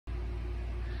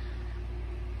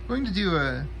I'm going to do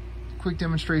a quick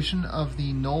demonstration of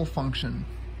the null function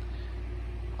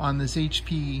on this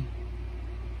HP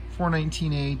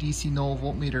 419A DC null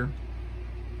voltmeter.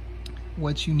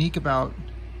 What's unique about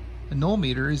a null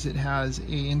meter is it has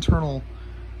an internal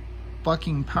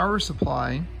bucking power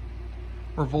supply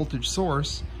or voltage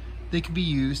source that can be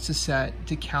used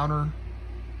to counter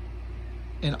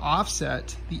and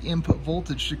offset the input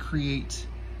voltage to create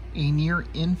a near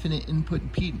infinite input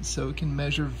impedance. So it can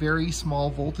measure very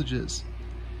small voltages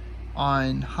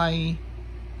on high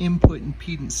input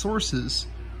impedance sources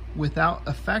without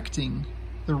affecting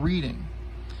the reading.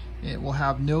 It will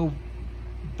have no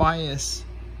bias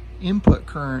input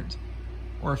current,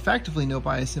 or effectively no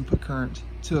bias input current,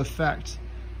 to affect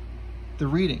the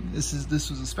reading. This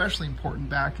was especially important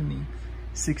back in the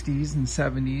 60s and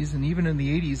 70s, and even in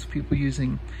the 80s, people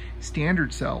using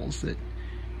standard cells that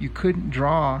you couldn't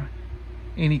draw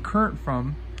any current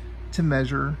from to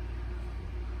measure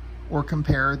or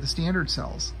compare the standard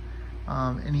cells.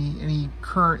 Any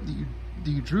current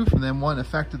that you drew from them, one,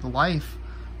 affected the life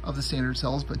of the standard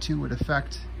cells, but two, would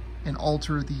affect and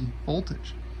alter the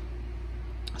voltage.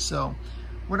 So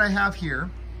what I have here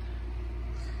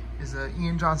is a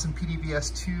Ian Johnson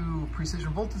PDVS2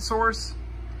 precision voltage source,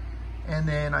 and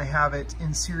then I have it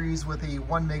in series with a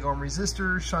 1 mega ohm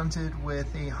resistor shunted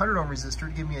with a 100 ohm resistor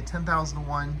to give me a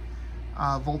 10,001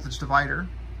 voltage divider,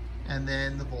 and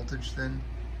then the voltage then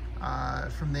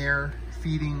from there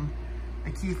feeding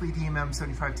a Keithley DMM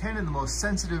 7510 in the most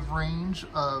sensitive range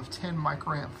of 10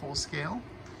 microamp full scale,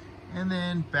 and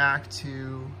then back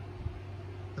to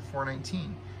the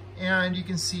 419. And you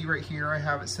can see right here I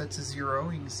have it set to 0.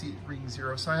 You can see it reading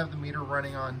 0. So I have the meter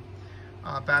running on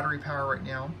battery power right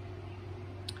now.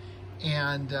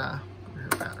 And over here,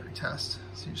 battery test.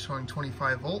 So you're showing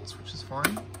 25 volts, which is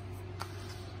fine.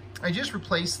 I just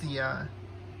replaced the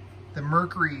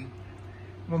mercury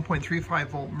 1.35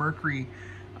 volt mercury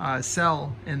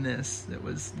cell in this that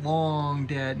was long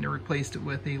dead, and I replaced it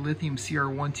with a lithium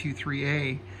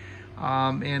CR123a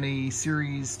and a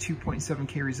series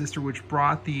 2.7K resistor, which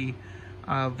brought the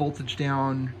voltage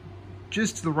down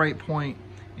just to the right point.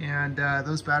 And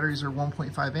those batteries are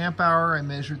 1.5 amp hour. I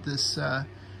measured this, the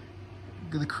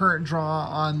current draw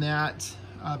on that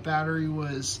battery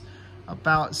was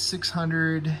about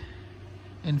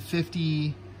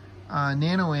 650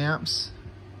 nanoamps.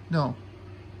 No,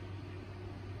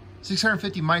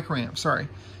 650 microamps, sorry.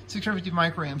 650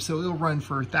 microamps, so it'll run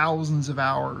for thousands of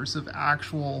hours of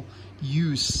actual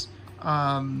use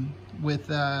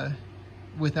without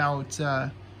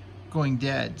going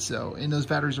dead. So, and those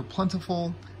batteries are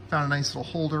plentiful. Found a nice little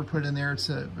holder, put it in there.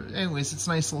 Anyways, it's a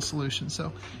nice little solution.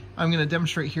 So I'm going to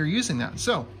demonstrate here using that.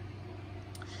 So,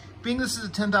 being this is a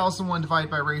 10,001 divide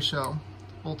by ratio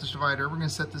voltage divider, we're going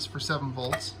to set this for 7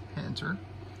 volts. Hit enter.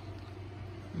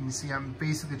 You can see I'm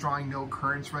basically drawing no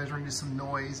currents, measuring just some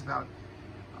noise about,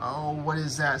 oh, what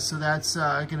is that? So that's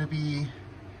going to be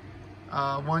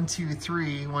 1, 2,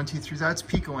 3, 1, 2, 3. That's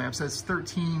picoamps. That's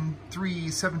 13, 3,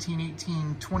 17,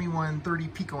 18, 21, 30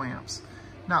 picoamps.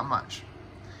 Not much.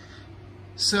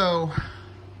 So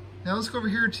now let's go over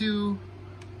here to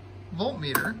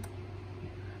voltmeter.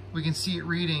 We can see it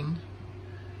reading,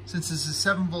 since this is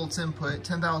 7 volts input,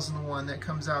 10,001, that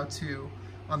comes out to,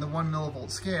 on the 1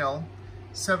 millivolt scale,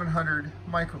 700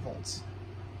 microvolts.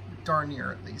 Darn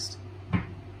near, at least.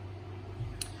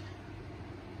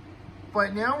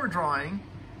 But now we're drawing,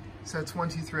 so that's 1,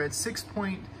 2, 3, it's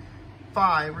 6.5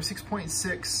 or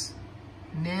 6.6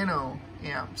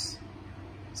 nanoamps.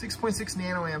 6.6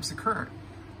 nanoamps of current,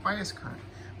 bias current,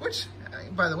 which,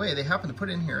 by the way, they happen to put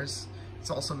in here. It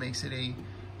also makes it a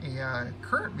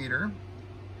current meter.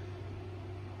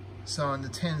 So on the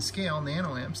 10 scale,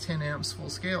 nanoamps, 10 amps full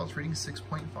scale, it's reading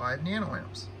 6.5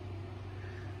 nanoamps.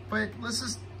 But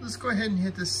let's go ahead and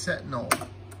hit this set null.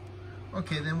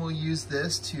 Okay, then we'll use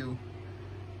this to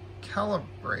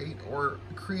calibrate or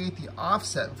create the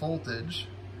offset voltage.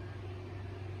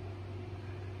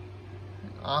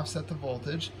 Offset the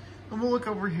voltage. And we'll look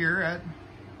over here at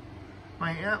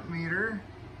my amp meter,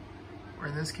 or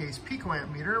in this case,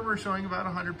 picoamp meter. We're showing about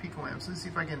 100 picoamps. Let's see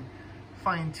if I can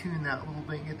fine tune that a little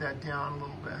bit and get that down a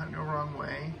little bit. No, wrong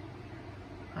way.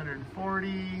 140,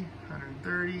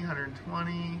 130,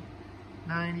 120,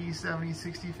 90, 70,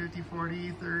 60, 50,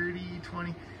 40, 30,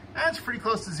 20. That's pretty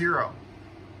close to 0.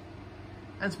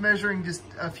 That's measuring just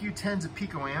a few tens of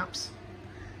picoamps.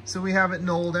 So we have it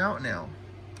nulled out now.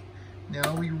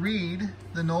 Now we read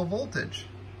the null voltage.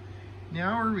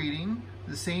 Now we're reading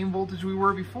the same voltage we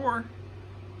were before,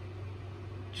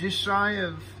 just shy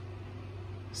of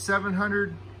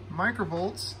 700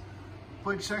 microvolts,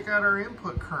 but check out our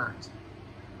input current.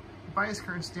 bias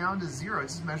current's down to 0.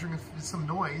 It's just measuring some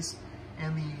noise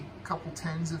and the couple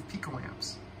tens of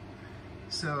picoamps.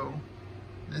 So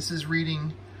this is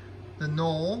reading the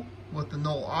null with the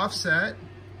null offset.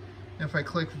 If I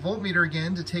click voltmeter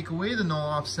again to take away the null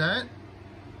offset,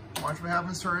 watch what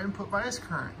happens to our input bias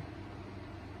current.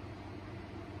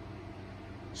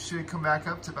 Should come back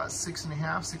up to about 6.5,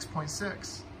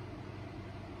 6.6.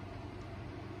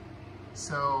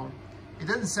 So it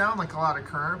doesn't sound like a lot of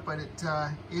current, but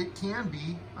it can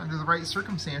be under the right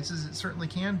circumstances. It certainly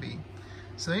can be.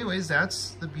 So anyways,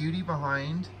 that's the beauty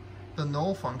behind the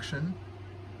null function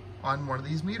on one of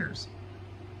these meters.